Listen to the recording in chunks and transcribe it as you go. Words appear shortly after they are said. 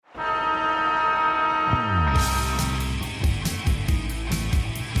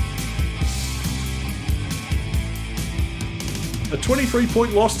A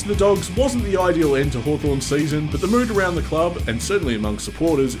 23-point loss to the Dogs wasn't the ideal end to Hawthorn's season, but the mood around the club, and certainly among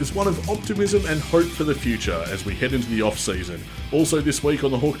supporters, is one of optimism and hope for the future as we head into the off-season. Also this week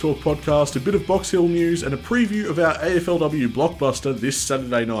on the Hawk Talk podcast, a bit of Box Hill news and a preview of our AFLW blockbuster this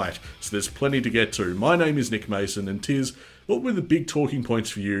Saturday night. So there's plenty to get to. My name is Nick Mason, and Tiz, what were the big talking points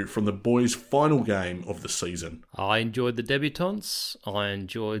for you from the boys' final game of the season? I enjoyed the debutants. I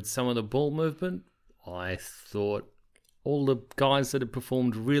enjoyed some of the ball movement. I thought all the guys that have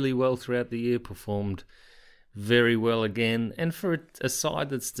performed really well throughout the year performed very well again. And for a side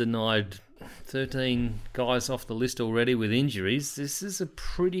that's denied 13 guys off the list already with injuries, this is a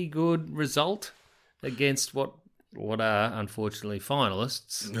pretty good result against what are unfortunately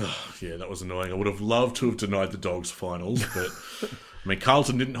finalists. Oh, yeah, that was annoying. I would have loved to have denied the Dogs finals, but I mean,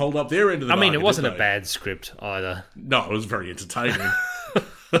 Carlton didn't hold up their end of the bargain. It wasn't a bad script either. No, it was very entertaining.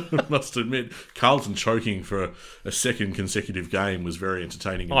 I must admit, Carlton choking for a second consecutive game was very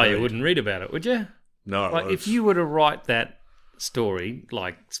entertaining. Oh, you wouldn't read about it, would you? No. Like, if you were to write that story,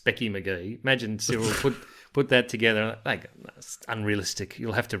 like Specky McGee, imagine Cyril put that together. Like, it's unrealistic.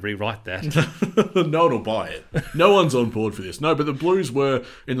 You'll have to rewrite that. No one will buy it. No one's on board for this. No, but the Blues were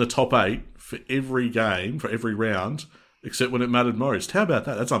in the top 8 for every game, for every round, except when it mattered most. How about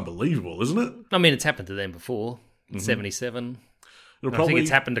that? That's unbelievable, isn't it? I mean, it's happened to them before. 77. I think it's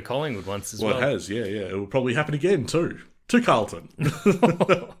happened to Collingwood once as well. Well, it has, yeah. It will probably happen again too. To Carlton.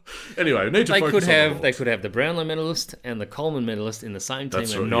 Anyway, we need to focus on They could have the Brownlow medalist and the Coleman medalist in the same team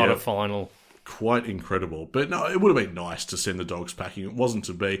and not a final. Quite incredible. But no, it would have been nice to send the Dogs packing. It wasn't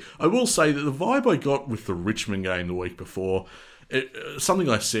to be. I will say that the vibe I got with the Richmond game the week before, something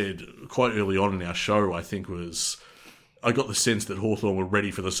I said quite early on in our show, I think was, I got the sense that Hawthorn were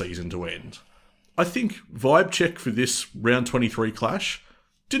ready for the season to end. I think vibe check for this round 23 clash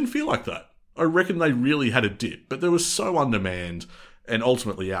didn't feel like that. I reckon they really had a dip, but they were so undermanned and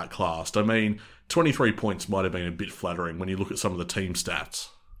ultimately outclassed. I mean, 23 points might have been a bit flattering when you look at some of the team stats.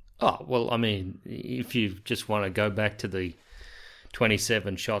 Oh, well, I mean, if you just want to go back to the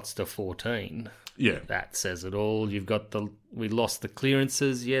 27 shots to 14, yeah, that says it all. We lost the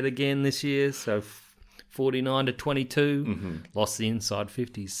clearances yet again this year, so 49 to 22, lost the inside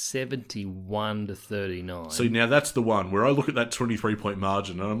 50, 71 to 39. See, now that's the one where I look at that 23-point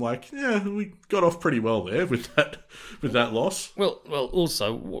margin and I'm like, yeah, we got off pretty well there with that loss. Well,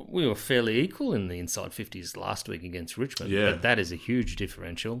 also, we were fairly equal in the inside 50s last week against Richmond, but that is a huge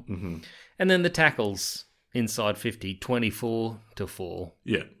differential. Mm-hmm. And then the tackles inside 50, 24 to 4.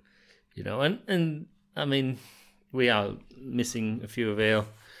 Yeah. You know, and I mean, we are missing a few of our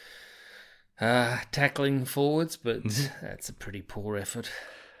tackling forwards, but that's a pretty poor effort.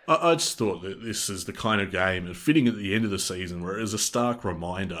 I just thought that this is the kind of game fitting at the end of the season where it is a stark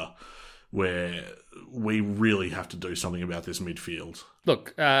reminder where we really have to do something about this midfield.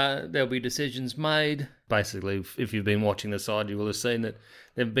 Look, there'll be decisions made. Basically, if you've been watching the side, you will have seen that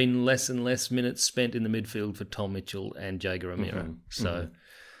there have been less and less minutes spent in the midfield for Tom Mitchell and Jaeger O'Meara. So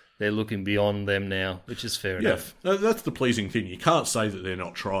they're looking beyond them now, which is fair enough. That's the pleasing thing. You can't say that they're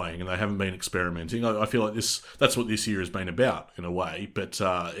not trying and they haven't been experimenting. I feel like that's what this year has been about, in a way. But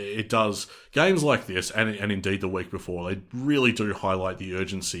it does. Games like this, and indeed the week before, they really do highlight the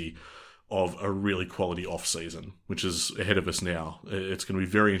urgency of a really quality off-season, which is ahead of us now. It's going to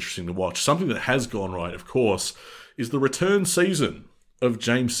be very interesting to watch. Something that has gone right, of course, is the return season of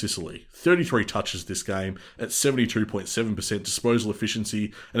James Sicily. 33 touches this game at 72.7% disposal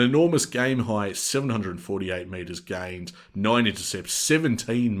efficiency, an enormous game high 748 metres gained, 9 intercepts,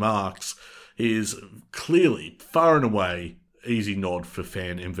 17 marks. He is clearly, far and away, easy nod for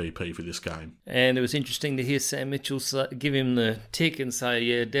fan MVP for this game. And it was interesting to hear Sam Mitchell give him the tick and say,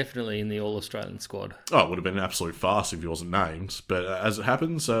 yeah, definitely in the All-Australian squad. Oh, it would have been an absolute farce if he wasn't named. But as it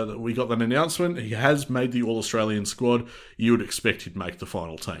happens, we got that announcement. He has made the All-Australian squad. You would expect he'd make the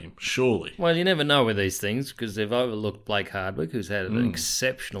final team, surely. Well, you never know with these things because they've overlooked Blake Hardwick, who's had an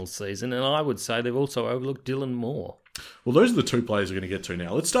exceptional season. And I would say they've also overlooked Dylan Moore. Well, those are the two players we're going to get to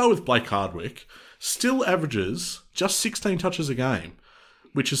now. Let's start with Blake Hardwick. Still averages just 16 touches a game,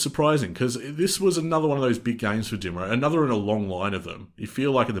 which is surprising because this was another one of those big games for Dimmer, another in a long line of them. You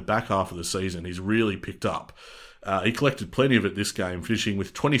feel like in the back half of the season, he's really picked up. He collected plenty of it this game, finishing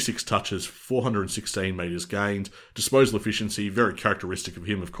with 26 touches, 416 metres gained. Disposal efficiency, very characteristic of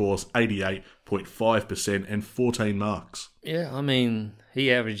him, of course, 88.9%. 58.5% and 14 marks. Yeah, I mean,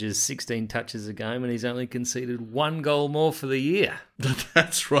 he averages 16 touches a game and he's only conceded 1 goal more for the year.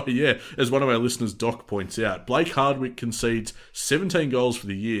 That's right, yeah. As one of our listeners, Doc, points out, Blake Hardwick concedes 17 goals for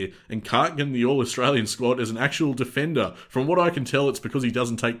the year and can't get in the All-Australian squad as an actual defender. From what I can tell, it's because he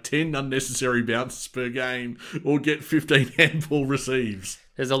doesn't take 10 unnecessary bounces per game or get 15 handball receives.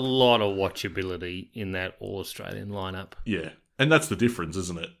 There's a lot of watchability in that All-Australian lineup. Yeah, and that's the difference,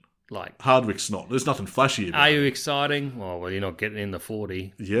 isn't it? Like, Hardwick's not. There's nothing flashy about are it. you exciting? Well, you're not getting in the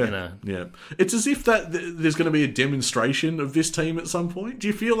 40. Yeah, You know. yeah. It's as if that there's going to be a demonstration of this team at some point. Do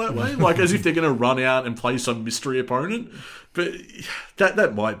you feel that way? Like as if they're going to run out and play some mystery opponent? But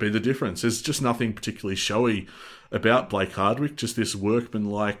that might be the difference. There's just nothing particularly showy about Blake Hardwick. Just this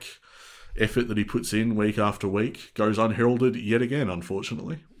workman-like effort that he puts in week after week goes unheralded yet again,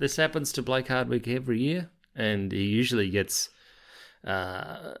 unfortunately. This happens to Blake Hardwick every year, and he usually gets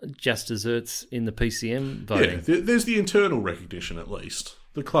just desserts in the PCM voting. Yeah, there's the internal recognition at least.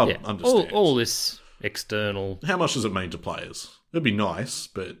 The club understands. All this external. How much does it mean to players? It'd be nice,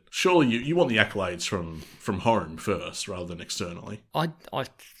 but surely you want the accolades from home first rather than externally. I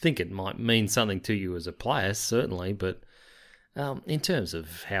think it might mean something to you as a player, certainly, but in terms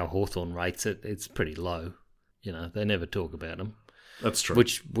of how Hawthorn rates it, it's pretty low. You know, they never talk about them. That's true.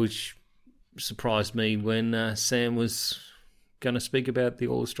 Which surprised me when Sam was going to speak about the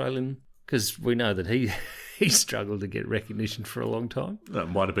All-Australian, because we know that he struggled to get recognition for a long time. That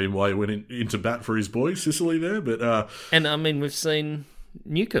might have been why he went into bat for his boy, Sicily, there. But and, I mean, we've seen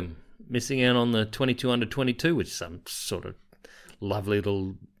Newcombe missing out on the 22 under 22, which is some sort of lovely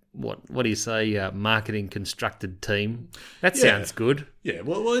little, what do you say, marketing constructed team. That sounds good. Yeah,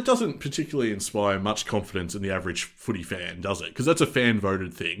 well, it doesn't particularly inspire much confidence in the average footy fan, does it? Because that's a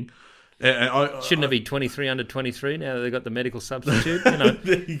fan-voted thing. Shouldn't it be 23 under 23 now that they've got the medical substitute? You know.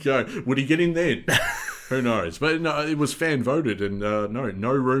 There you go. Would he get in then? Who knows? But no, it was fan voted, and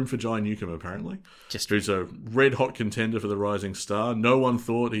no room for Jai Newcombe apparently. Who's a red hot contender for the Rising Star. No one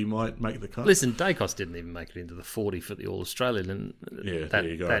thought he might make the cut. Listen, Dacos didn't even make it into the 40 for the All Australian, and there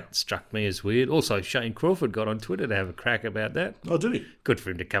you go. That struck me as weird. Also, Shane Crawford got on Twitter to have a crack about that. Oh, did he? Good for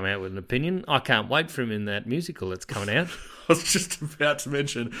him to come out with an opinion. I can't wait for him in that musical that's coming out. I was just about to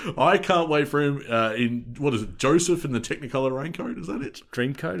mention, I can't wait for him in, what is it, Joseph in the Technicolor Raincoat? Is that it?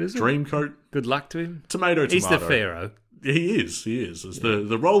 Dreamcoat, is it? Dreamcoat. Good luck to him. Tomato. He's the pharaoh. He is. It's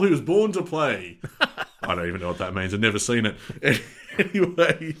the role he was born to play. I don't even know what that means. I've never seen it.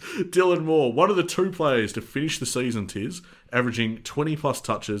 Anyway, Dylan Moore, one of the two players to finish the season, averaging 20-plus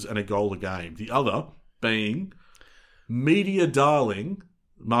touches and a goal a game. The other being media darling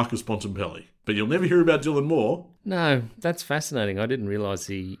Marcus Bontempelli. But you'll never hear about Dylan Moore. No, that's fascinating. I didn't realise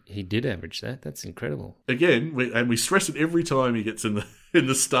he did average that. That's incredible. Again, we stress it every time he gets in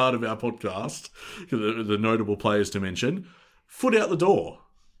the start of our podcast, the notable players to mention. Foot out the door.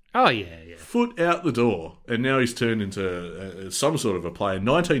 Oh, yeah. Foot out the door. And now he's turned into some sort of a player.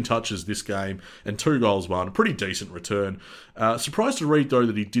 19 touches this game and 2 goals won. A pretty decent return. Surprised to read, though,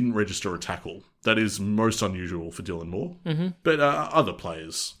 that he didn't register a tackle. That is most unusual for Dylan Moore. Mm-hmm. But other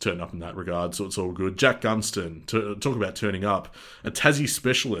players turn up in that regard, so it's all good. Jack Gunston, talk about turning up. A Tassie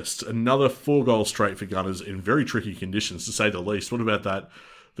specialist. Another 4-goal straight for Gunners in very tricky conditions, to say the least. What about that?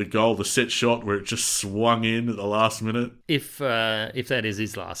 The goal, the set shot where it just swung in at the last minute. If that is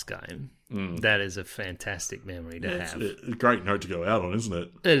his last game, that is a fantastic memory to have. It's a great note to go out on, isn't it?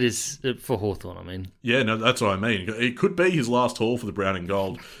 It is for Hawthorn, I mean. Yeah, no, that's what I mean. It could be his last haul for the Brown and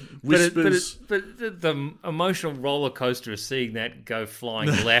Gold. Whispers. But the emotional roller coaster of seeing that go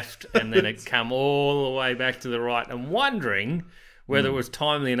flying left and then it come all the way back to the right and wondering whether it was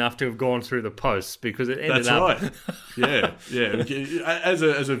timely enough to have gone through the posts, because it ended up... That's right. Yeah. As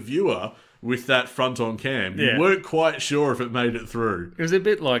a viewer with that front on cam, you weren't quite sure if it made it through. It was a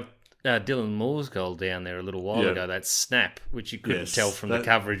bit like Dylan Moore's goal down there a little while ago, that snap, which you couldn't tell from the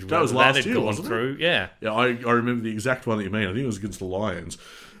coverage that was last year, gone through. Yeah, I remember the exact one that you mean. I think it was against the Lions.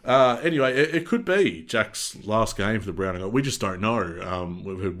 Anyway, it could be Jack's last game for the Brown and Gold. We just don't know.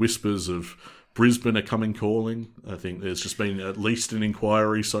 We've heard whispers of Brisbane are coming calling. I think there's just been at least an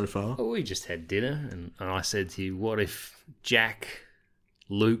inquiry so far. Well, we just had dinner, and I said to you, what if Jack,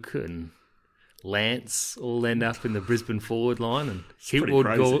 Luke, and Lance all end up in the Brisbane forward line, and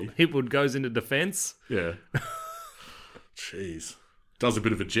Hipwood goes into defence? Yeah. Jeez. Does a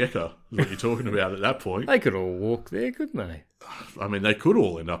bit of a jecker, is what you're talking about at that point. They could all walk there, couldn't they? I mean, they could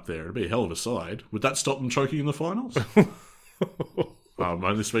all end up there. It'd be a hell of a side. Would that stop them choking in the finals? I'm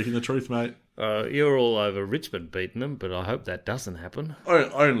only speaking the truth, mate. You're all over Richmond beating them, but I hope that doesn't happen. I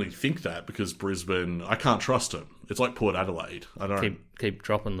only think that because Brisbane, I can't trust them. It's like Port Adelaide. I don't keep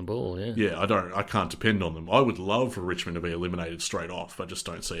dropping the ball. Yeah. Yeah, I can't depend on them. I would love for Richmond to be eliminated straight off. I just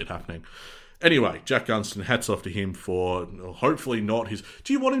don't see it happening. Anyway, Jack Gunston, hats off to him for hopefully not his.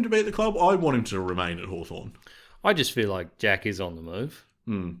 Do you want him to be at the club? I want him to remain at Hawthorn. I just feel like Jack is on the move.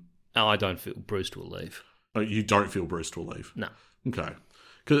 I don't feel Bruce will leave. Oh, you don't feel Bruce will leave? No. Okay.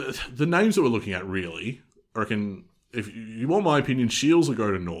 Because the names that we're looking at, really, I reckon, if you want my opinion, Shields will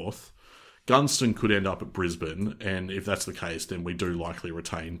go to North. Gunston could end up at Brisbane, and if that's the case, then we do likely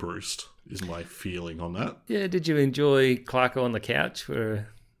retain Bruce, is my feeling on that. Yeah, did you enjoy Clarko on the couch where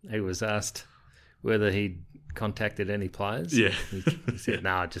he was asked whether he'd contacted any players? Yeah. He said,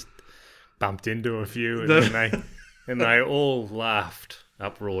 no, I just bumped into a few, and they all laughed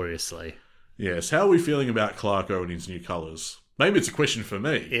uproariously. Yes, how are we feeling about Clarko and his new colours? Maybe it's a question for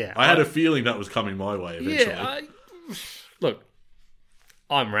me. Yeah, I had a feeling that was coming my way eventually. Yeah, look,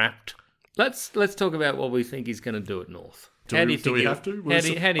 I'm wrapped. Let's talk about what we think he's going to do at North. Do we have to?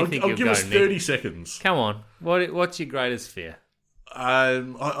 How do you think I'll give us 30 seconds. Come on. What's your greatest fear?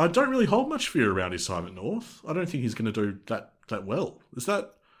 I don't really hold much fear around his time at North. I don't think he's going to do that well. Is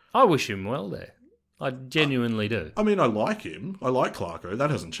that? I wish him well there. I genuinely do. I mean, I like him. I like Clarko.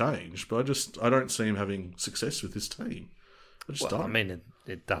 That hasn't changed. But I don't see him having success with this team. I just don't. I mean,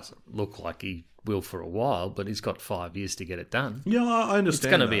 it doesn't look like he will for a while, but he's got 5 years to get it done. Yeah, I understand.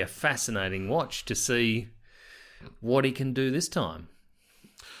 It's going to be a fascinating watch to see what he can do this time.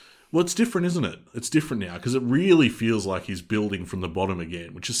 Well, it's different, isn't it? It's different now because it really feels like he's building from the bottom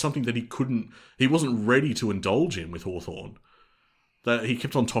again, which is something that he wasn't ready to indulge in with Hawthorn. That he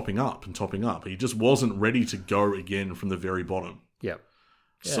kept on topping up and topping up. He just wasn't ready to go again from the very bottom. Yep.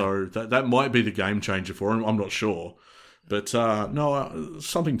 Yeah. So that might be the game changer for him. I'm not sure. But no,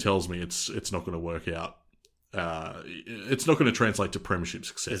 something tells me it's not going to work out. It's not going to translate to premiership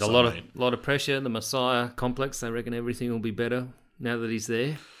success. There's a lot of pressure. The Messiah complex. They reckon everything will be better now that he's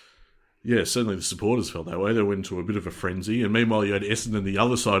there. Yeah, certainly the supporters felt that way. They went into a bit of a frenzy. And meanwhile, you had Essendon the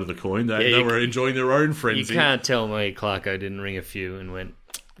other side of the coin. They were enjoying their own frenzy. You can't tell me Clarko didn't ring a few and went,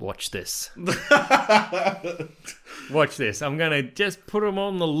 watch this. Watch this. I'm going to just put them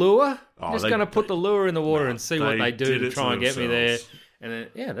on the lure. I'm just going to put the lure in the water and see what they do to try and get me there. And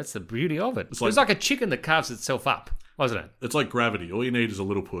then, that's the beauty of it. It was like a chicken that carves itself up, wasn't it? It's like gravity. All you need is a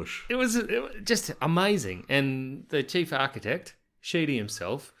little push. It was just amazing. And the chief architect, Sheedy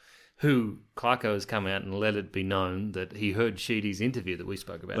himself, who Clarko has come out and let it be known that he heard Sheedy's interview that we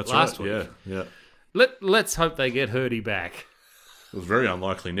spoke about last week. Yeah. Let's hope they get Hurdy back. It was very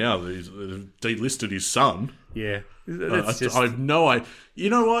unlikely now that he's delisted his son. Yeah. I have no idea.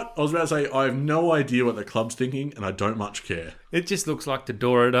 You know what? I was about to say, I have no idea what the club's thinking, and I don't much care. It just looks like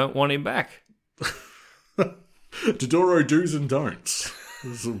Dodoro don't want him back. Dodoro do's and don'ts.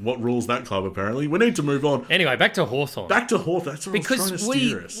 This is what rules that club, apparently. We need to move on. Anyway, back to Hawthorn. That's what I was trying to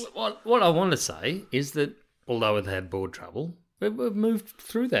steer us. What I want to say is that, although we've had board trouble, we've moved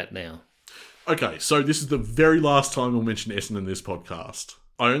through that now. Okay, so this is the very last time we'll mention Essendon in this podcast.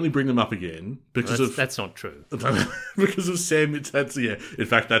 I only bring them up again because that's not true. Because of Sam. In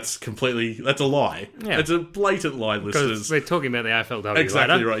fact, that's a lie. Yeah. It's a blatant lie, listeners. We're talking about the AFLW.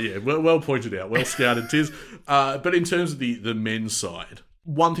 Exactly later. Right. Yeah, well pointed out, well scouted, Tiz. But in terms of the men's side,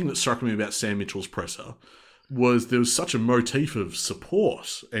 one thing that struck me about Sam Mitchell's presser was there was such a motif of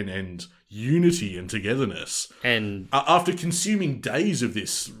support and unity and togetherness. And after consuming days of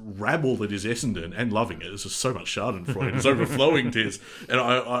this rabble that is Essendon and loving it, there's just so much Schadenfreude. It's overflowing, Tiz. And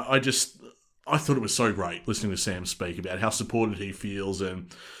I thought it was so great listening to Sam speak about how supported he feels,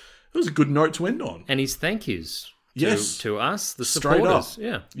 and it was a good note to end on. And his thank yous to us, the Straight supporters.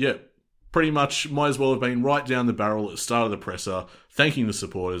 Up. Yeah. Pretty much might as well have been right down the barrel at the start of the presser, thanking the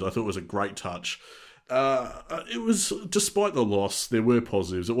supporters. I thought it was a great touch. It was, despite the loss, there were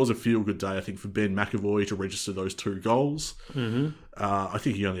positives. It was a feel-good day, I think, for Ben McAvoy to register those 2 goals. Mm-hmm. I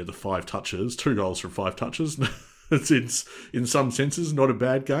think he only had the 5 touches. 2 goals from 5 touches. It's in some senses not a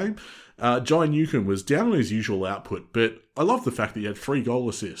bad game. Jai Newcombe was down on his usual output, but I love the fact that he had 3 goal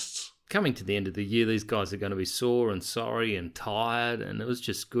assists. Coming to the end of the year, these guys are going to be sore and sorry and tired, and it was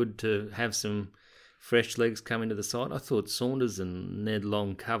just good to have some fresh legs coming to the side. I thought Saunders and Ned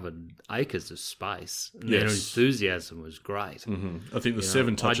Long covered acres of space, and their enthusiasm was great. Mm-hmm. I think the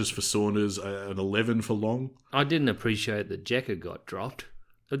 7 touches for Saunders and 11 for Long. I didn't appreciate that Jekka got dropped.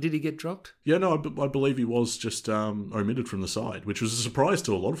 Or did he get dropped? Yeah, no, I believe he was just omitted from the side, which was a surprise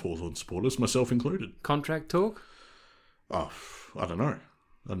to a lot of Hawthorn supporters, myself included. Contract talk? Oh, I don't know.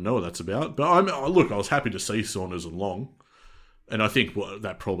 I don't know what that's about. But I was happy to see Saunders and Long. And I think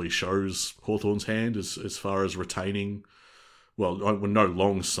that probably shows Hawthorn's hand as far as retaining, well, no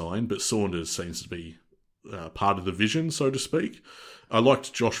long sign, but Saunders seems to be part of the vision, so to speak. I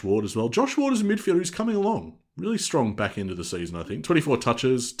liked Josh Ward as well. Josh Ward is a midfielder who's coming along. Really strong back end of the season, I think. 24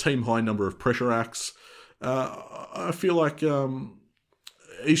 touches, team high number of pressure acts. I feel like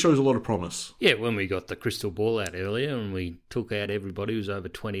he shows a lot of promise. Yeah, when we got the crystal ball out earlier and we took out everybody who's over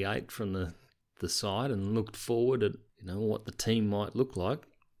 28 from the side and looked forward at what the team might look like,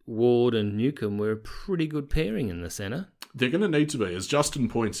 Ward and Newcombe were a pretty good pairing in the centre. They're going to need to be. As Justin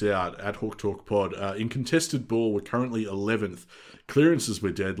points out at Hawk Talk Pod, in contested ball, we're currently 11th. Clearances,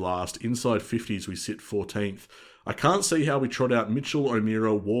 we're dead last. Inside 50s, we sit 14th. I can't see how we trot out Mitchell,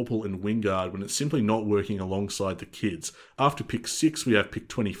 O'Meara, Warple and Wingard when it's simply not working alongside the kids. After pick 6, we have pick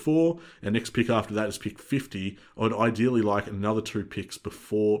 24, and next pick after that is pick 50. I'd ideally like another 2 picks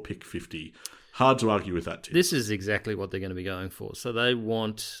before pick 50. Hard to argue with that, Tim. This is exactly what they're going to be going for. So they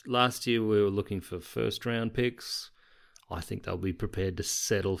want... Last year we were looking for first-round picks. I think they'll be prepared to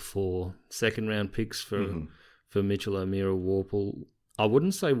settle for second-round picks for Mitchell, O'Meara, Warple. I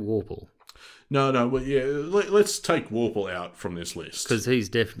wouldn't say Warple. No, well, yeah, let's take Warple out from this list. Because he's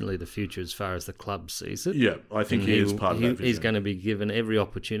definitely the future as far as the club sees it. Yeah, I think he is part of that vision. He's going to be given every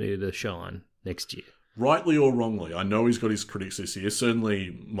opportunity to shine next year. Rightly or wrongly, I know he's got his critics this year.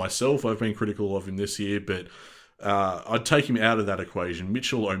 Certainly myself, I've been critical of him this year, but I'd take him out of that equation.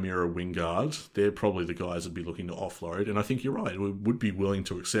 Mitchell, O'Meara, Wingard, they're probably the guys that'd be looking to offload, and I think you're right. We would be willing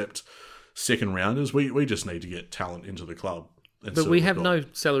to accept second rounders. We just need to get talent into the club. But we have no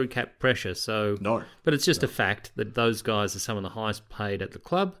salary cap pressure, so... No. But it's just a fact that those guys are some of the highest paid at the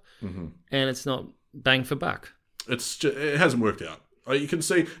club, and it's not bang for buck. It hasn't worked out. You can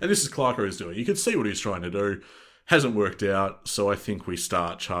see, and this is Clarko is doing, you can see what he's trying to do. Hasn't worked out, so I think we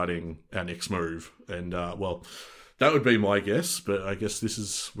start charting our next move. And, well, that would be my guess, but I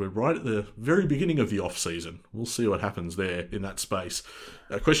guess we're right at the very beginning of the off-season. We'll see what happens there in that space.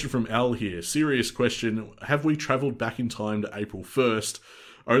 A question from Al here. Serious question. Have we travelled back in time to April 1st?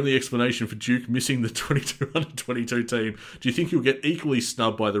 Only explanation for Duke missing the 22 team. Do you think you'll get equally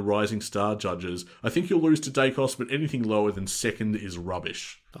snubbed by the Rising Star judges? I think you'll lose to Dacos, but anything lower than second is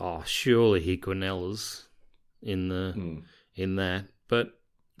rubbish. Oh, surely he Quinellas in that. But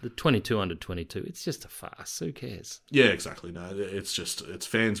the 22 under 22, it's just a farce. Who cares? Yeah, exactly. No, it's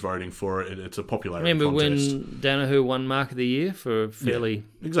fans voting for it. It's a popularity contest. Remember when Danaher won Mark of the Year for fairly...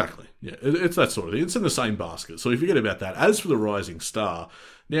 Yeah, exactly. Yeah, it's that sort of thing. It's in the same basket. So you forget about that. As for the Rising Star,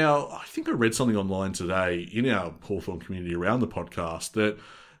 now, I think I read something online today in our Hawthorn community around the podcast that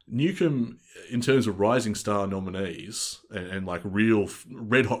Newcombe, in terms of Rising Star nominees and like real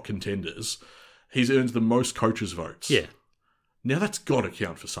red-hot contenders, he's earned the most coaches' votes. Yeah. Now, that's got to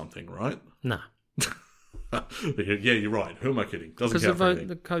count for something, right? No. Yeah, you're right. Who am I kidding? Doesn't count for anything.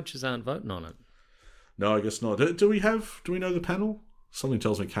 The coaches aren't voting on it. No, I guess not. Do we know the panel? Something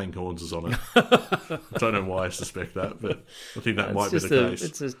tells me Kane Corns is on it. I don't know why I suspect that, but I think that might be the case.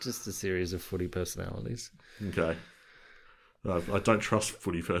 It's just a series of footy personalities. Okay. I don't trust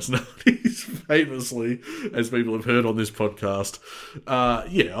footy personalities, famously, as people have heard on this podcast.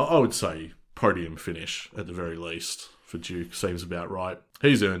 Yeah, I would say podium finish at the very least for Duke seems about right.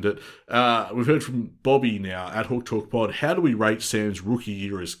 He's earned it. We've heard from Bobby now at Hawk Talk Pod. How do we rate Sam's rookie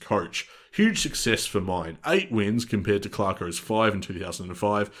year as coach? Huge success for mine. 8 wins compared to Clarko's 5 in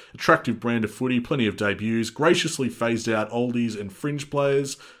 2005. Attractive brand of footy, plenty of debuts. Graciously phased out oldies and fringe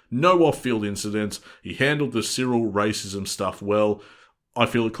players. No off-field incidents. He handled the Cyril racism stuff well. I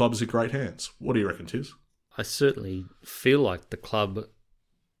feel the club is in great hands. What do you reckon, Tiz? I certainly feel like the club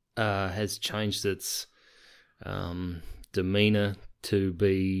has changed its demeanour to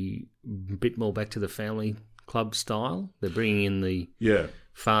be a bit more back to the family club style. They're bringing in the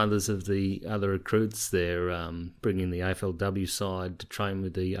fathers of the other recruits. They're bringing the AFLW side to train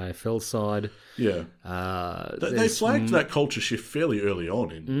with the AFL side. Yeah. They flagged that culture shift fairly early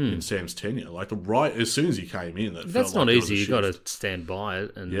on in Sam's tenure. Like as soon as he came in, that's not easy. You've got to stand by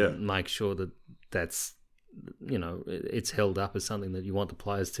it and make sure that that's, it's held up as something that you want the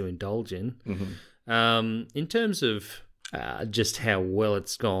players to indulge in. Mm-hmm. In terms of just how well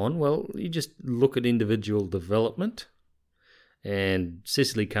it's gone, well, you just look at individual development, and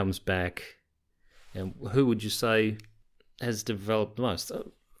Sicily comes back, and who would you say has developed the most?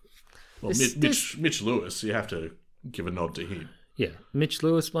 Well, Mitch Lewis, you have to give a nod to him. Yeah, Mitch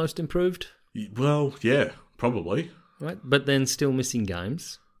Lewis most improved? Well, yeah, probably. Right, but then still missing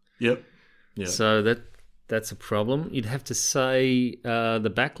games. Yep. Yeah. So that's a problem. You'd have to say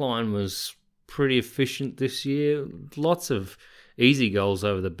the back line was pretty efficient this year. Lots of easy goals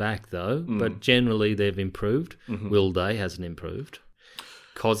over the back, though. But generally, they've improved. Will Day hasn't improved.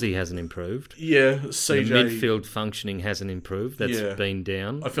 Cozzy hasn't improved. Yeah, The CJ. midfield functioning hasn't improved. That's been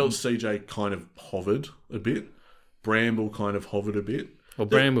down. I felt CJ kind of hovered a bit. Bramble kind of hovered a bit. Well,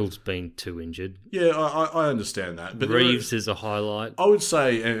 Bramble's been too injured. Yeah, I understand that. But Reeves is a highlight. I would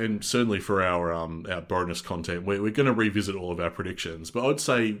say, and certainly for our bonus content, we're going to revisit all of our predictions. But I would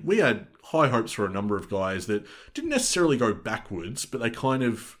say we had high hopes for a number of guys that didn't necessarily go backwards, but they kind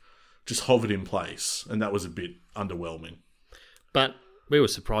of just hovered in place, and that was a bit underwhelming. But we were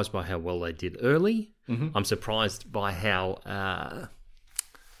surprised by how well they did early. I'm surprised by how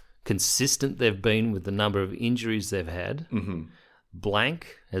consistent they've been with the number of injuries they've had.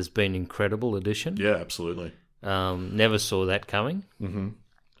 Blank has been an incredible addition. Yeah, absolutely. Never saw that coming.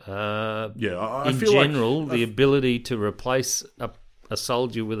 Yeah, I In feel general, like the ability to replace a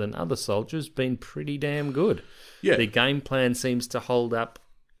soldier with another soldier has been pretty damn good. Yeah. The game plan seems to hold up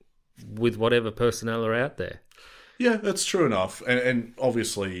with whatever personnel are out there. Yeah, that's true enough. And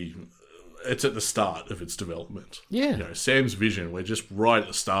obviously, it's at the start of its development. Yeah. You know, Sam's vision, we're just right at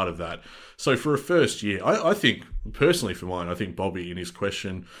the start of that. So for a first year, I think, personally for mine, I think Bobby in his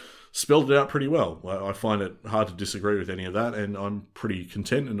question spelled it out pretty well. I find it hard to disagree with any of that, and I'm pretty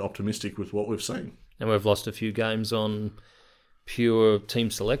content and optimistic with what we've seen. And we've lost a few games on pure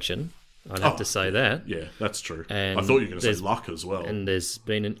team selection. I'd have to say that. Yeah, that's true. And I thought you were going to say there's- luck as well. And there's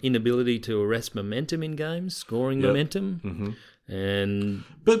been an inability to arrest momentum in games, scoring momentum. And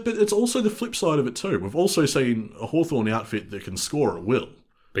But it's also the flip side of it too. We've also seen a Hawthorn outfit that can score at will.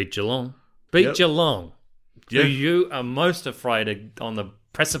 beat Geelong. Beat Geelong. Yeah. Who you are most afraid of on the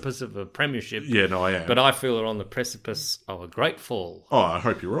precipice of a premiership. Yeah, no, I am. But I feel are on the precipice of a great fall. Oh, I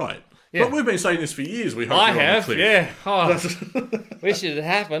hope you're right. Yeah. But we've been saying this for years. We hope I you're have, on the cliff. yeah. Oh, wish it had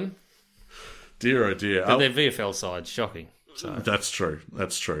happened. Dear, oh dear. But their VFL side's shocking. So That's true.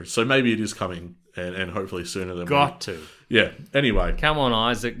 That's true. So maybe it is coming, and hopefully sooner than got to. Yeah. Anyway. Come on,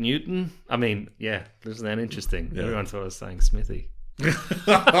 Isaac Newton. I mean, yeah, isn't that interesting? Everyone thought I was saying Smithy.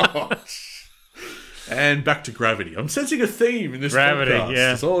 And back to gravity. I'm sensing a theme in this Gravity, podcast.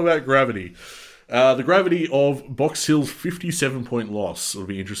 yeah. It's all about gravity. The gravity of Box Hill's 57-point loss will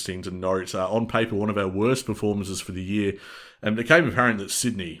be interesting to note. On paper, one of our worst performances for the year. And it became apparent that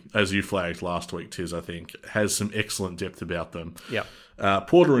Sydney, as you flagged last week, Tiz, I think, has some excellent depth about them. Yep.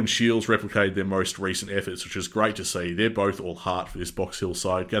 Porter and Shields replicated their most recent efforts, which is great to see. They're both all heart for this Box Hill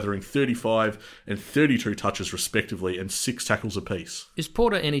side, gathering 35 and 32 touches respectively and 6 tackles apiece. Is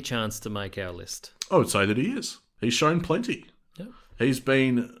Porter any chance to make our list? I would say that he is. He's shown plenty. Yep. He's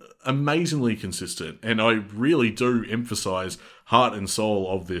been amazingly consistent, and I really do emphasise heart and soul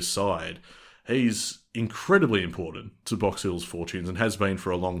of this side. He's incredibly important to Box Hill's fortunes and has been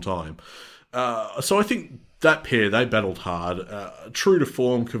for a long time. So I think that pair, they battled hard. True to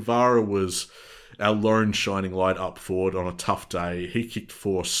form, Kavara was our lone shining light up forward on a tough day. He kicked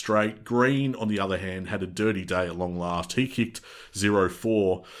 4 straight. Green, on the other hand, had a dirty day at long last. He kicked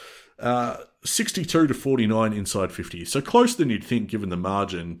 0-4. 62 to 49 inside 50. So closer than you'd think given the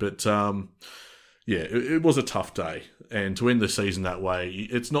margin. But it was a tough day. And to end the season that way,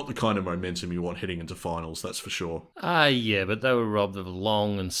 it's not the kind of momentum you want heading into finals, that's for sure. Yeah, but they were robbed of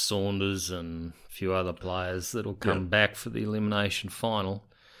Long and Saunders and a few other players that'll come back for the elimination final.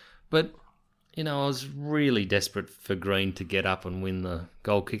 But, I was really desperate for Green to get up and win the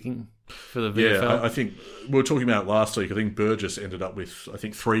goal kicking for the VFL. Yeah, I think we were talking about it last week. I think Burgess ended up with,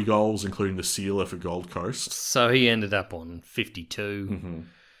 3 goals, including the sealer for Gold Coast. So he ended up on 52.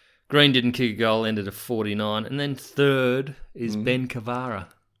 Green didn't kick a goal, ended at 49. And then third is Ben Kavara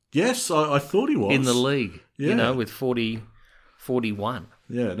Yes, I thought he was. in the league, Yeah. with 41.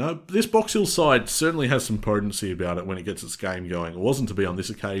 Yeah, no, this Box Hill side certainly has some potency about it when it gets its game going. It wasn't to be on this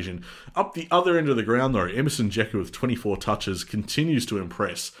occasion. Up the other end of the ground, though, Emerson Jekyll with 24 touches continues to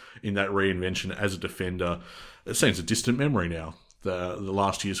impress in that reinvention as a defender. It seems a distant memory now. The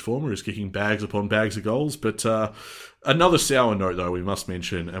last year's former is kicking bags upon bags of goals. But another sour note, though, we must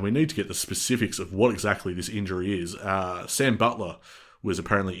mention, and we need to get the specifics of what exactly this injury is. Sam Butler was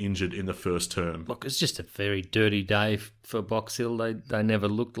apparently injured in the first term. Look, it's just a very dirty day for Box Hill. They never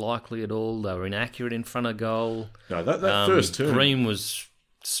looked likely at all. They were inaccurate in front of goal. No, that first term... Green was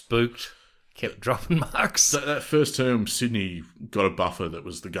spooked, kept dropping marks. That first term, Sydney got a buffer that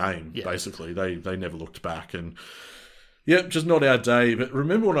was the game, basically. They never looked back. And, yep, just not our day. But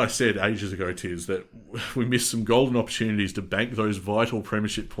remember what I said ages ago, Tiz, that we missed some golden opportunities to bank those vital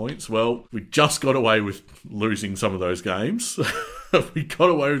premiership points? Well, we just got away with losing some of those games. We got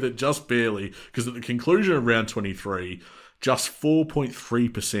away with it just barely, because at the conclusion of round 23, just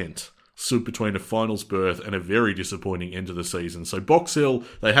 4.3% stood between a finals berth and a very disappointing end of the season. So Box Hill,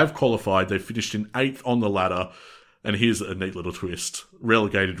 they have qualified. They finished in 8th on the ladder. And here's a neat little twist.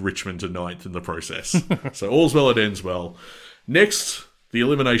 Relegated Richmond to 9th in the process. So all's well, it ends well. Next, the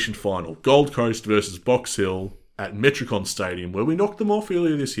elimination final. Gold Coast versus Box Hill at Metricon Stadium, where we knocked them off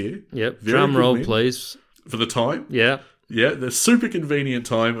earlier this year. Yep. Very Drum good roll, win. please. For the time. Yeah. Yeah, the super convenient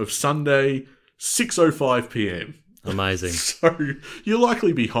time of Sunday, 6:05 p.m. Amazing. So you'll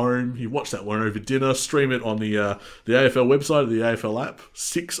likely be home. You watch that one over dinner. Stream it on the AFL website or the AFL app.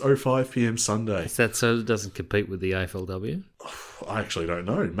 6:05 p.m. Sunday. Is that so it doesn't compete with the AFLW? I actually don't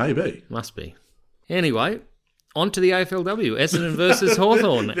know. Maybe. Must be. Anyway, on to the AFLW. Essendon versus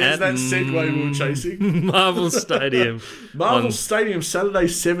Hawthorn There's at that segue we were chasing. Marvel Stadium. Marvel Stadium, Saturday,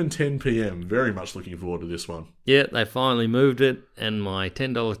 7:10 p.m. Very much looking forward to this one. Yeah, they finally moved it, and my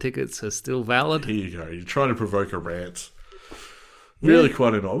 $10 tickets are still valid. Here you go. You're trying to provoke a rant. Really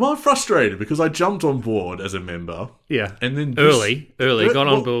quite annoying. Well, I'm frustrated because I jumped on board as a member. Yeah. And then Early. Got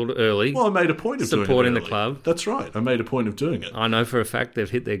on board early. Well, I made a point of Supporting doing it the early. club. That's right. I made a point of doing it. I know for a fact they've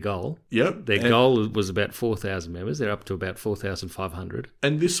hit their goal. Yep. Their goal was about 4,000 members. They're up to about 4,500.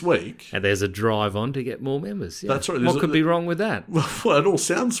 And this week... And there's a drive on to get more members. Yeah. That's right. What could be wrong with that? Well, it all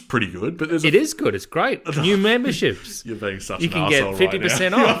sounds pretty good, but there's It is good. It's great. New memberships. You're being such You an can get arsehole right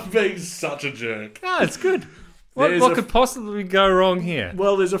 50% now. off. You're being such a jerk. No, it's good. What There's could possibly go wrong here?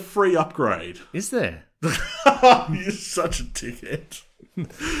 Well, there's a free upgrade. Is there? You're such a dickhead.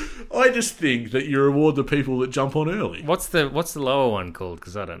 I just think that you reward the people that jump on early. What's the lower one called?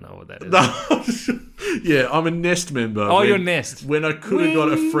 Because I don't know what that is. Yeah, I'm a Nest member. Oh, you're Nest. When I could have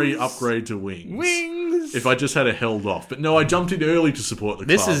got a free upgrade to Wings. Wings! If I just had held off. But no, I jumped in early to support the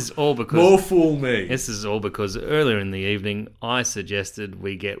This club. is all because... More fool me. This is all because earlier in the evening, I suggested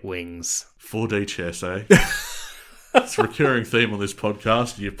we get wings. 4D chess, eh? It's a recurring theme on this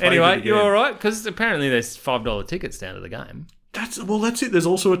podcast. You played it Anyway, again. you're all right? Because apparently there's $5 tickets down to the game. That's it. There's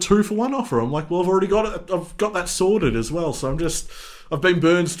also a 2-for-1 offer. I'm like, well, I've already got it. I've got that sorted as well. So I've been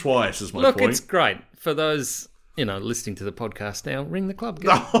burned twice, is my Look, point. it's great. For those, listening to the podcast now, ring the club.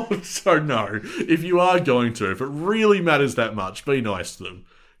 So no, if you are going to, if it really matters that much, be nice to them.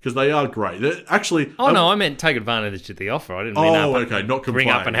 Because they are great. They're actually... no, I meant take advantage of the offer. I didn't mean not complain. ring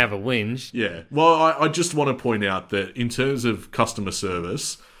up and have a whinge. Yeah. Well, I just want to point out that in terms of customer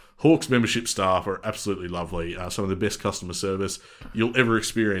service, Hawks membership staff are absolutely lovely. Some of the best customer service you'll ever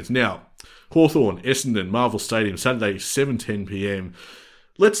experience. Now, Hawthorn, Essendon, Marvel Stadium, Saturday, 7:10 p.m.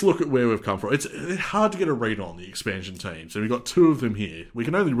 Let's look at where we've come from. It's hard to get a read on the expansion teams, and we've got two of them here. We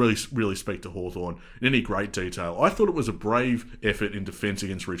can only really speak to Hawthorn in any great detail. I thought it was a brave effort in defence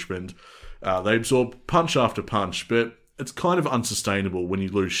against Richmond. They absorbed punch after punch, but it's kind of unsustainable when you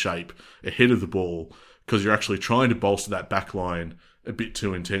lose shape ahead of the ball because you're actually trying to bolster that back line a bit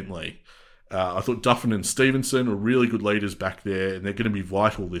too intently. I thought Duffin and Stevenson were really good leaders back there, and they're going to be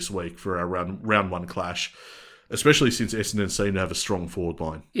vital this week for our round one clash, especially since Essendon seem to have a strong forward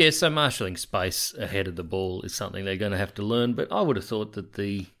line. Yeah, so marshalling space ahead of the ball is something they're going to have to learn, but I would have thought that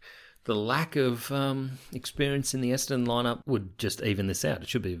the lack of experience in the Essendon lineup would just even this out. It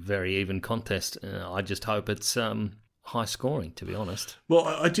should be a very even contest. I just hope it's high scoring, to be honest. Well,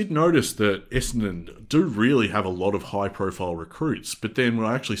 I did notice that Essendon do really have a lot of high-profile recruits, but then when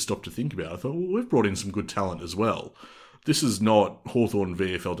I actually stopped to think about it, I thought, well, we've brought in some good talent as well. This is not Hawthorn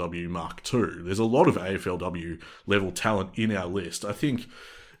VFLW Mark II. There's a lot of AFLW level talent in our list. I think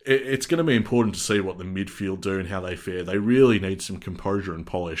it's going to be important to see what the midfield do and how they fare. They really need some composure and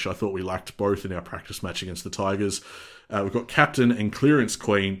polish. I thought we lacked both in our practice match against the Tigers. We've got captain and clearance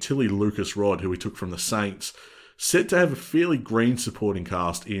queen Tilly Lucas-Rod, who we took from the Saints, set to have a fairly green supporting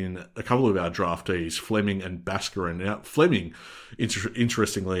cast in a couple of our draftees, Fleming and Bhaskaran. Now, Fleming,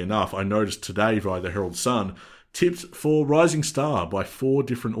 interestingly enough, I noticed today via the Herald Sun, tipped for Rising Star by 4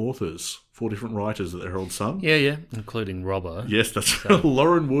 different authors, 4 different writers at the Herald Sun. Yeah, including Robbo. Yes, that's right.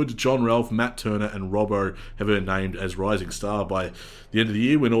 Lauren Wood, John Ralph, Matt Turner and Robbo have her named as Rising Star by the end of the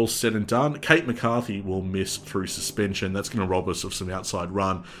year when all's said and done. Kate McCarthy will miss through suspension. That's going to rob us of some outside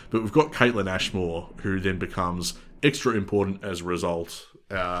run. But we've got Caitlin Ashmore, who then becomes extra important as a result.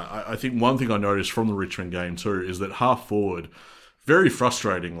 I think one thing I noticed from the Richmond game too is that half forward, very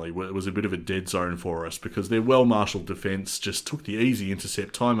frustratingly, it was a bit of a dead zone for us because their well-marshalled defence just took the easy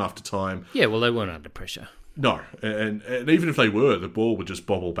intercept time after time. Yeah, well, they weren't under pressure. No, and even if they were, the ball would just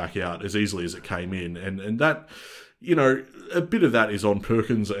bobble back out as easily as it came in. And that, a bit of that is on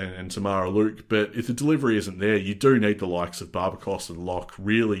Perkins and Tamara Luke, but if the delivery isn't there, you do need the likes of Barbacos and Locke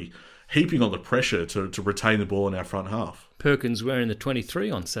really heaping on the pressure to retain the ball in our front half. Perkins wearing the 23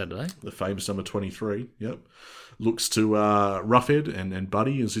 on Saturday. The famous number 23, yep. looks to Roughhead and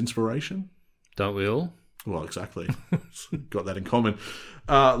Buddy as inspiration. Don't we all? Well, exactly. Got that in common.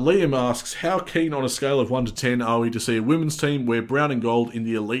 Liam asks, how keen on a scale of 1 to 10 are we to see a women's team wear brown and gold in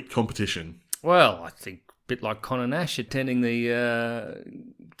the elite competition? Well, I think a bit like Connor Nash attending the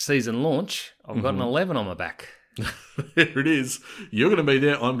season launch. I've got an 11 on my back. There it is. You're going to be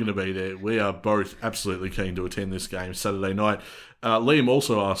there. I'm going to be there. We are both absolutely keen to attend this game Saturday night. Liam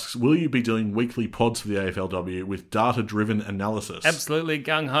also asks, will you be doing weekly pods for the AFLW with data-driven analysis? Absolutely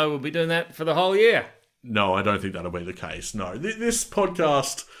gung-ho. We'll be doing that for the whole year. No, I don't think that'll be the case. No, this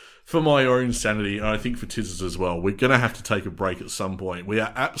podcast, for my own sanity, and I think for Tiz's as well, we're going to have to take a break at some point. We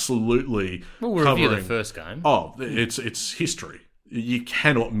are absolutely We'll review the first game. Oh, it's history. You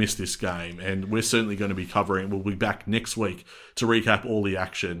cannot miss this game, and we're certainly going to be covering it. We'll be back next week to recap all the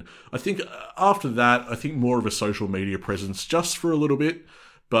action. I think after that, more of a social media presence just for a little bit.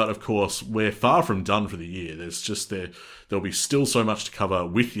 But of course, we're far from done for the year. There'll be still so much to cover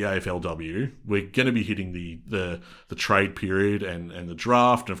with the AFLW. We're going to be hitting the trade period and the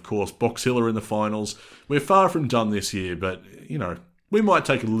draft, and of course, Box Hill are in the finals. We're far from done this year, but we might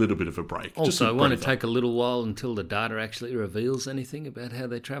take a little bit of a break. Also, I want to take a little while until the data actually reveals anything about how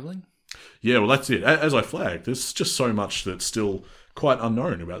they're travelling. Yeah, well, that's it. As I flagged, there's just so much that's still quite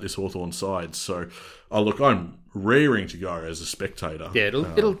unknown about this Hawthorn side. So, look, I'm raring to go as a spectator. Yeah, it'll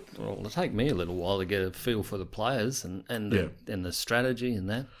take me a little while to get a feel for the players and the strategy and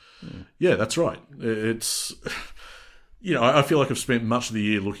that. Yeah, that's right. It's... I feel like I've spent much of the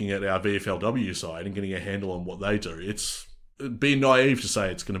year looking at our VFLW side and getting a handle on what they do. It's being naive to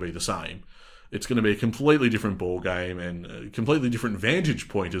say it's going to be the same. It's going to be a completely different ball game and a completely different vantage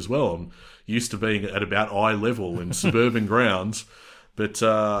point as well. I'm used to being at about eye level in suburban grounds. But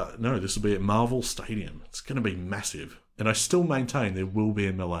no, this will be at Marvel Stadium. It's going to be massive. And I still maintain there will be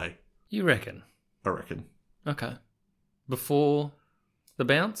a melee. You reckon? I reckon. Okay. Before the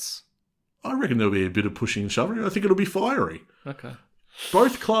bounce? I reckon there'll be a bit of pushing and shoving. I think it'll be fiery. Okay.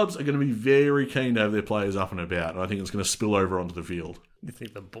 Both clubs are going to be very keen to have their players up and about. And I think it's going to spill over onto the field. You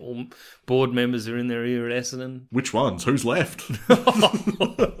think the board members are in their ear at Essendon? Which ones? Who's left?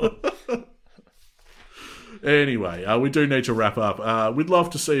 Anyway, we do need to wrap up. We'd love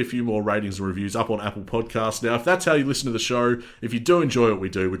to see a few more ratings and reviews up on Apple Podcasts. Now, if that's how you listen to the show, if you do enjoy what we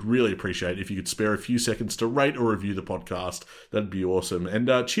do, we'd really appreciate it if you could spare a few seconds to rate or review the podcast. That'd be awesome.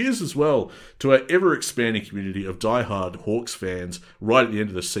 And cheers as well to our ever-expanding community of diehard Hawks fans right at the end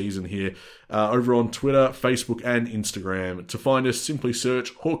of the season here. Over on Twitter, Facebook, and Instagram. To find us, simply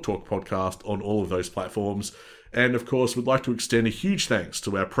search Hawk Talk Podcast on all of those platforms. And, of course, we'd like to extend a huge thanks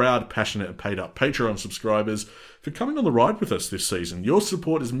to our proud, passionate and paid-up Patreon subscribers for coming on the ride with us this season. Your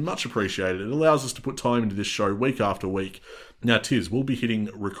support is much appreciated. It allows us to put time into this show week after week. Now, Tiz, we'll be hitting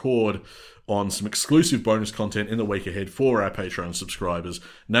record on some exclusive bonus content in the week ahead for our Patreon subscribers.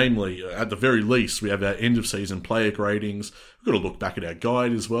 Namely, at the very least, we have our end-of-season player gradings. We've got to look back at our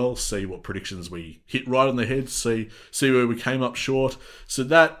guide as well, see what predictions we hit right on the head, see where we came up short. So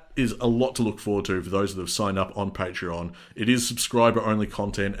that is a lot to look forward to for those that have signed up on Patreon. It is subscriber-only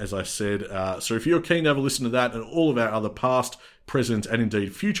content, as I said. So if you're keen to have a listen to that and all of our other past, present, and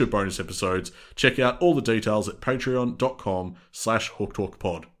indeed future bonus episodes, check out all the details at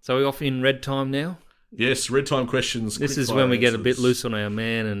patreon.com/HawkTalkPod. So we're off in red time now? Yes, red time questions. This is when we get a bit loose on our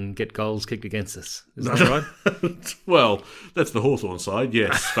man and get goals kicked against us. Is that right? Well, that's the Hawthorn side,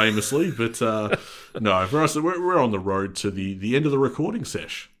 yes, famously. But no, for us, we're on the road to the end of the recording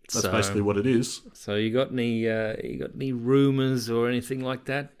sesh. That's basically what it is. So you got any rumours or anything like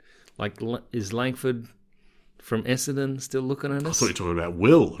that? Like, is Langford from Essendon still looking at us? I thought you were talking about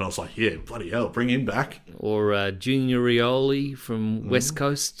Will, and I was like, yeah, bloody hell, bring him back. Or Junior Rioli from West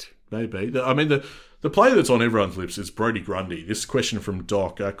Coast? Maybe. I mean, the player that's on everyone's lips is Brodie Grundy. This question from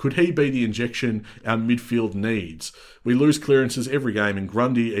Doc. Could he be the injection our midfield needs? We lose clearances every game, and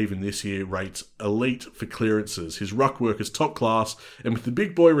Grundy, even this year, rates elite for clearances. His ruck work is top class, and with the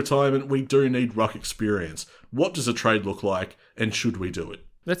big boy retirement, we do need ruck experience. What does a trade look like, and should we do it?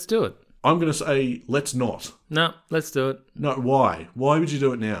 Let's do it. I'm going to say, let's not. No, let's do it. No, why? Why would you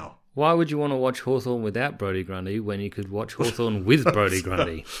do it now? Why would you want to watch Hawthorn without Brodie Grundy when you could watch Hawthorn with Brodie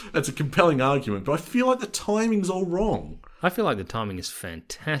Grundy? That's a compelling argument, but I feel like the timing's all wrong. I feel like the timing is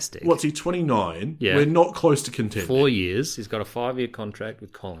fantastic. What's he, 29? Yeah. We're not close to contending. 4 years. He's got a 5-year contract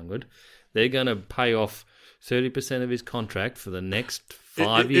with Collingwood. They're going to pay off 30% of his contract for the next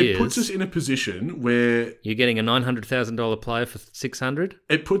 5 years. It puts us in a position where... You're getting a $900,000 player for $600?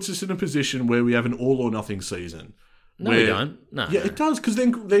 It puts us in a position where we have an all-or-nothing season. No, we don't. No. Yeah, it does, because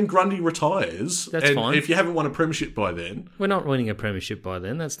then Grundy retires. That's and fine. If you haven't won a premiership by then... We're not winning a premiership by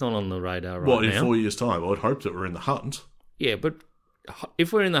then. That's not on the radar right now. What, in 4 years' time? I would hope that we're in the hunt. Yeah, but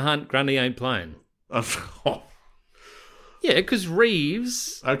if we're in the hunt, Grundy ain't playing. Oh, Yeah, because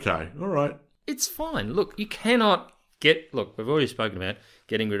Reeves, okay, all right. it's fine. Look, you cannot get... Look, we've already spoken about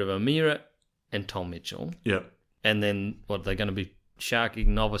getting rid of Amira and Tom Mitchell. Yeah. And then, what, they're going to be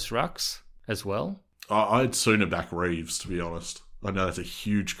sharking novice rucks as well? I'd sooner back Reeves, to be honest. I know that's a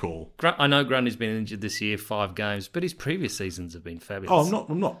huge call. I know Grundy's been injured this year, 5 games, but his previous seasons have been fabulous. Oh,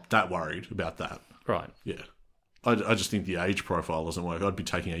 I'm not that worried about that. Right. Yeah. I just think the age profile doesn't work. I'd be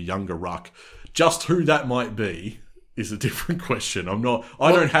taking a younger ruck. Just who that might be is a different question.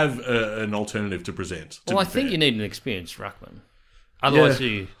 I don't have an alternative to present. Well, I think you need an experienced ruckman. Otherwise,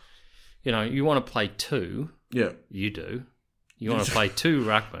 you want to play 2. Yeah. You do. You want to play 2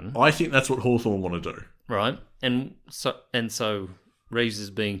 ruckmen, I think that's what Hawthorn want to do. right? And so Reeves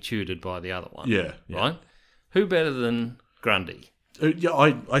is being tutored by the other one. Yeah. Right? Who better than Grundy?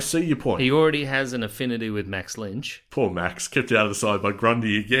 Yeah, I see your point. He already has an affinity with Max Lynch. Poor Max, kept out of the side by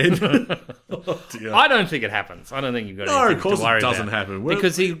Grundy again. Oh, dear. I don't think it happens. I don't think you've got No, anything of course to worry it doesn't about. happen.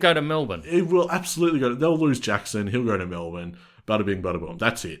 Because he'll go to Melbourne. It will absolutely go. They'll lose Jackson. He'll go to Melbourne. Bada bing, bada boom.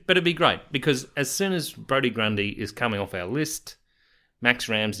 That's it. But it'd be great because as soon as Brodie Grundy is coming off our list, Max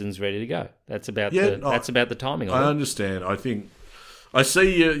Ramsden's ready to go. That's about the timing of I it. understand. I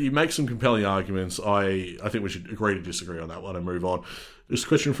see you make some compelling arguments. I think we should agree to disagree on that one and move on. This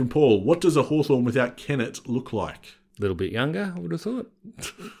question from Paul. What does a Hawthorn without Kennett look like? A little bit younger, I would have thought.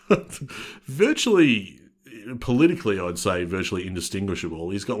 Virtually, politically, I'd say virtually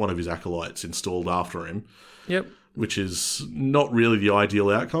indistinguishable. He's got one of his acolytes installed after him. Yep. Which is not really the ideal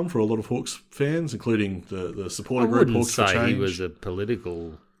outcome for a lot of Hawks fans, including the supporter group Hawks for Change. I wouldn't say he was a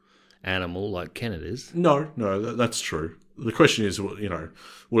political animal like Kennett is. No, that's true. The question is, what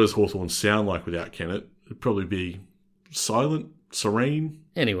does Hawthorn sound like without Kennett? It'd probably be silent, serene.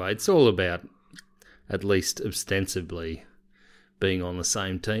 Anyway, it's all about, at least ostensibly, being on the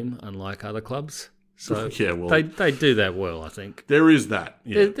same team, unlike other clubs. So yeah, well, they do that well, I think. There is that.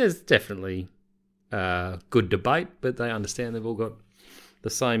 Yeah. There's definitely good debate, but they understand they've all got the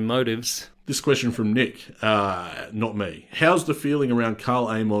same motives. This question from Nick, not me. How's the feeling around Carl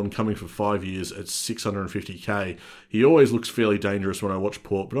Amon coming for 5 years at $650K? He always looks fairly dangerous when I watch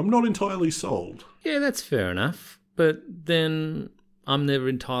Port, but I'm not entirely sold. Yeah, that's fair enough. But then I'm never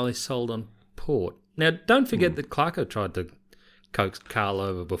entirely sold on Port. Now, don't forget that Clarko tried to coax Carl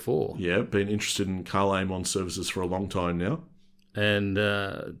over before. Yeah, been interested in Carl Amon services for a long time now. And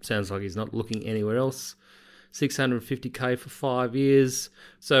sounds like he's not looking anywhere else. $650K for 5 years.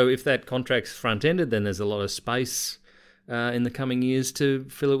 So if that contract's front-ended, then there's a lot of space in the coming years to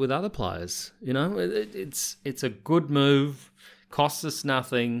fill it with other players. It's a good move. Costs us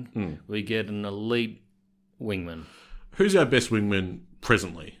nothing. We get an elite wingman. Who's our best wingman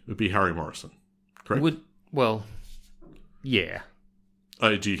presently? It would be Harry Morrison, correct? Yeah.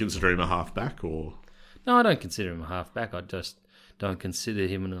 Do you consider him a halfback or? No, I don't consider him a halfback. I just don't consider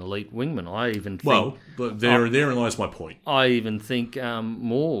him an elite wingman. I even think... Well, therein lies my point. I even think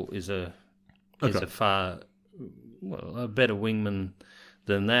Moore is a far a better wingman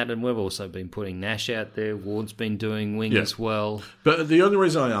than that, and we've also been putting Nash out there. Ward's been doing wing as well. But the only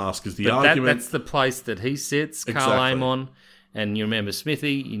reason I ask is that's the place that he sits, Carl Exactly. Amon. And you remember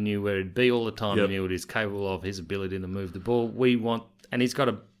Smithy, you knew where he'd be all the time, Yep. you knew what he's capable of, his ability to move the ball.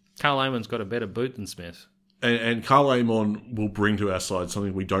 Carl Amon's got a better boot than Smith. And Carl Amon will bring to our side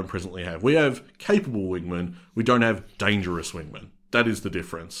something we don't presently have. We have capable wingmen. We don't have dangerous wingmen. That is the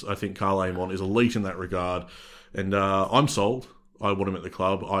difference. I think Carl Amon is elite in that regard. And I'm sold. I want him at the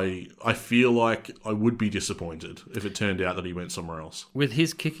club. I feel like I would be disappointed if it turned out that he went somewhere else. With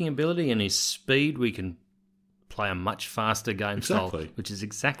his kicking ability and his speed, we can play a much faster game style, which is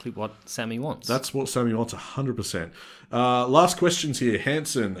exactly what Sammy wants. That's what Sammy wants, 100%. Last questions here.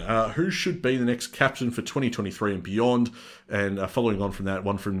 Hanson, who should be the next captain for 2023 and beyond? And following on from that,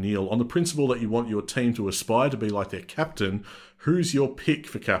 one from Neil. On the principle that you want your team to aspire to be like their captain, who's your pick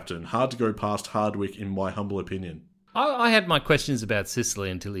for captain? Hard to go past Hardwick, in my humble opinion. I had my questions about Sicily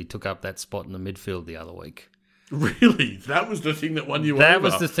until he took up that spot in the midfield the other week. Really? That was the thing that won you over? That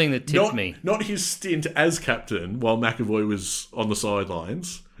was the thing that tipped me. Not his stint as captain while McAvoy was on the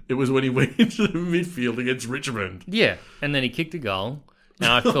sidelines. It was when he went into the midfield against Richmond. Yeah, and then he kicked a goal. And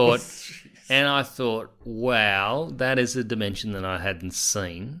I thought, wow, that is a dimension that I hadn't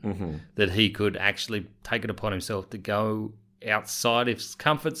seen, that he could actually take it upon himself to go outside his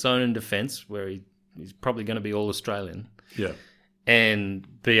comfort zone in defence, where he's probably going to be All-Australian, Yeah. and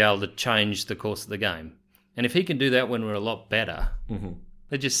be able to change the course of the game. And if he can do that when we're a lot better,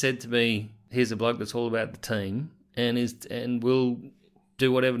 they just said to me, here's a bloke that's all about the team and will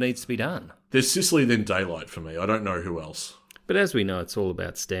do whatever needs to be done. There's Sicily, then Daylight for me. I don't know who else. But as we know, it's all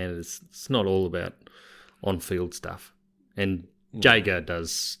about standards. It's not all about on-field stuff. And Jaeger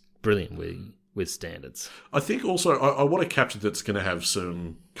does brilliantly with standards. I think also I want a captain that's going to have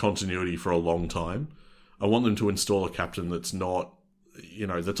some continuity for a long time. I want them to install a captain that's not,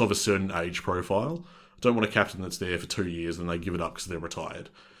 that's of a certain age profile. I don't want a captain that's there for 2 years and they give it up because they're retired.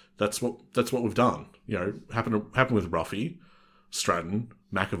 That's what we've done. Happened with Ruffy, Stratton,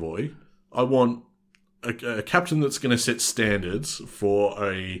 McAvoy. I want a captain that's going to set standards for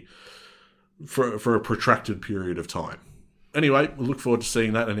a protracted period of time. Anyway, we look forward to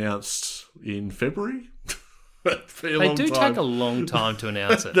seeing that announced in February. They do take a long time to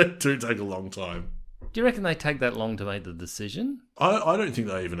announce it. They do take a long time. Do you reckon they take that long to make the decision? I don't think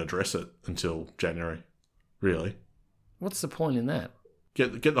they even address it until January, really. What's the point in that?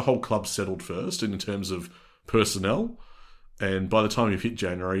 Get the whole club settled first in terms of personnel. And by the time you've hit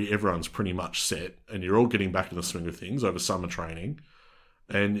January, everyone's pretty much set, and you're all getting back in the swing of things over summer training.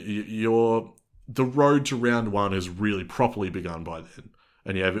 And the road to round one has really properly begun by then.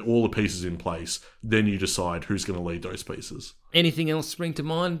 And you have all the pieces in place. Then you decide who's going to lead those pieces. Anything else spring to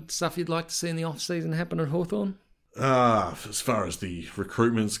mind? Stuff you'd like to see in the off-season happen at Hawthorn? As far as the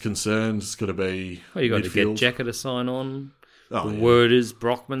recruitment's concerned, it's got to be Well, you got midfield. to get Jacker to sign on. The word is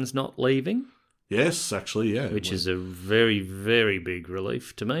Brockman's not leaving. Yes, actually, yeah. Which is a very, very big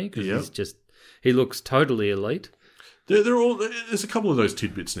relief to me because he looks totally elite. There's a couple of those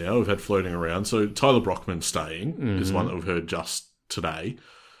tidbits now we've had floating around. So Tyler Brockman staying is one that we've heard just today.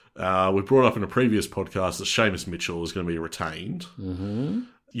 We brought up in a previous podcast that Seamus Mitchell is going to be retained. Mm-hmm.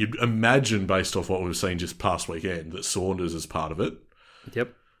 You'd imagine, based off what we've seen just past weekend, that Saunders is part of it.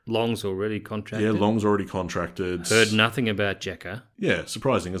 Yep. Long's already contracted. Yeah, Long's already contracted. Heard nothing about Jacker. Yeah,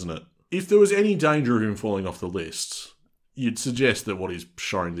 surprising, isn't it? If there was any danger of him falling off the list, you'd suggest that what he's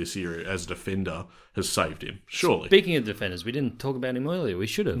showing this year as a defender has saved him, surely. Speaking of defenders, we didn't talk about him earlier. We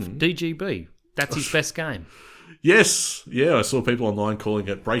should have. DGB. That's his best game. Yes. Yeah, I saw people online calling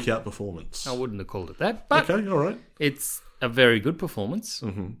it breakout performance. I wouldn't have called it that, but okay, all right. It's a very good performance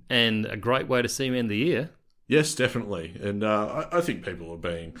and a great way to see him end the year. Yes, definitely. And I think people are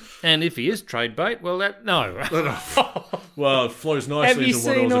being... And if he is trade bait, well, no. Well, it flows nicely into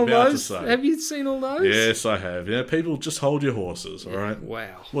what I was about to say. Have you seen all those? Yes, I have. Yeah, people, just hold your horses, all right?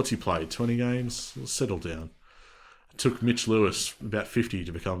 Wow. What's he played? 20 games? Settle down. It took Mitch Lewis about 50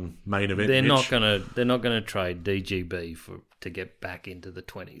 to become main event. They're not gonna trade DGB to get back into the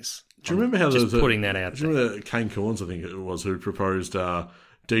 20s. Do you remember how just putting that out? Do you remember Kane Corns, I think it was, who proposed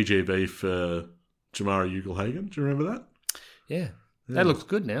DGB for Jamara Ugle-Hagan? Do you remember that? Yeah. That looks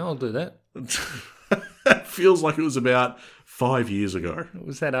good now. I'll do that. It feels like it was about 5 years ago.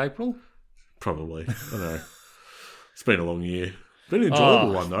 Was that April? Probably. I don't know. It's been a long year. Been an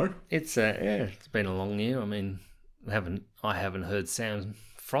enjoyable one, though. It's been a long year. I mean, I haven't heard Sam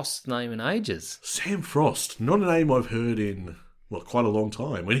Frost's name in ages. Sam Frost, not a name I've heard in quite a long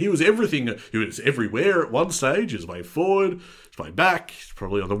time. When he was everything, he was everywhere at one stage. He was playing forward, he was playing back, he's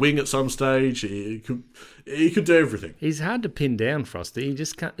probably on the wing at some stage. He could do everything. He's hard to pin down, Frosty. You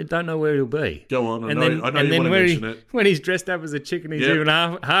just don't know where he'll be. Go on, I know you want to mention it. When he's dressed up as a chicken, he's even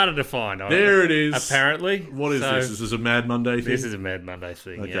harder to find. There it is. Apparently. What is this? Is this a Mad Monday thing? This is a Mad Monday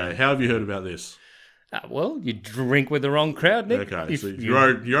thing. Okay, yeah. How have you heard about this? Well, you drink with the wrong crowd, Nick. Okay, so your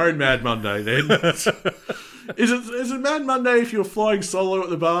own Mad Monday then. Is it Mad Monday if you're flying solo at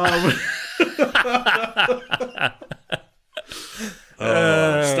the bar?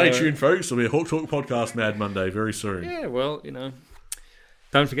 Stay tuned, folks. There'll be a Hawk Talk podcast Mad Monday very soon. Yeah, well,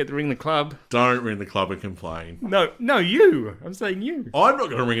 don't forget to ring the club. Don't ring the club and complain. No, you. I'm saying you. I'm not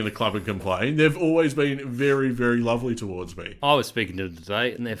going to ring in the club and complain. They've always been very, very lovely towards me. I was speaking to them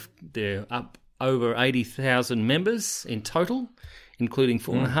today, and they're up over 80,000 members in total, including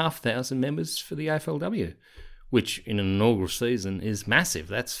 4,500 members for the AFLW, which in an inaugural season is massive.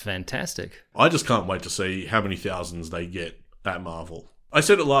 That's fantastic. I just can't wait to see how many thousands they get at Marvel. I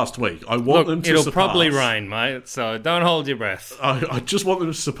said it last week. I want them to surpass... It'll probably rain, mate, so don't hold your breath. I just want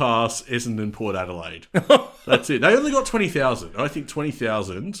them to surpass Essendon Port Adelaide. That's it. They only got 20,000. I think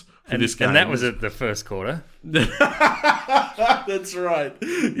 20,000 for this game. And that was at the first quarter. That's right.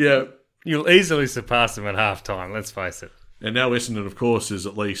 Yeah. You'll easily surpass them at half-time, let's face it. And now Essendon, of course, is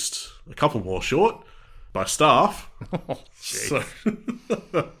at least a couple more short by staff. So,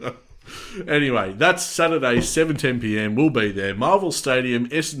 anyway, that's Saturday, 7:10pm. We'll be there. Marvel Stadium,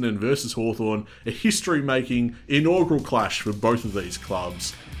 Essendon versus Hawthorn. A history-making inaugural clash for both of these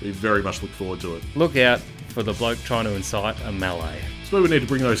clubs. We very much look forward to it. Look out for the bloke trying to incite a melee. That's where we need to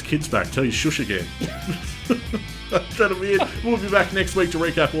bring those kids back. Tell you shush again. That'll be it. We'll be back next week to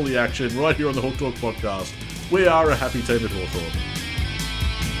recap all the action right here on the Hawk Talk podcast. We are a happy team at Hawthorn.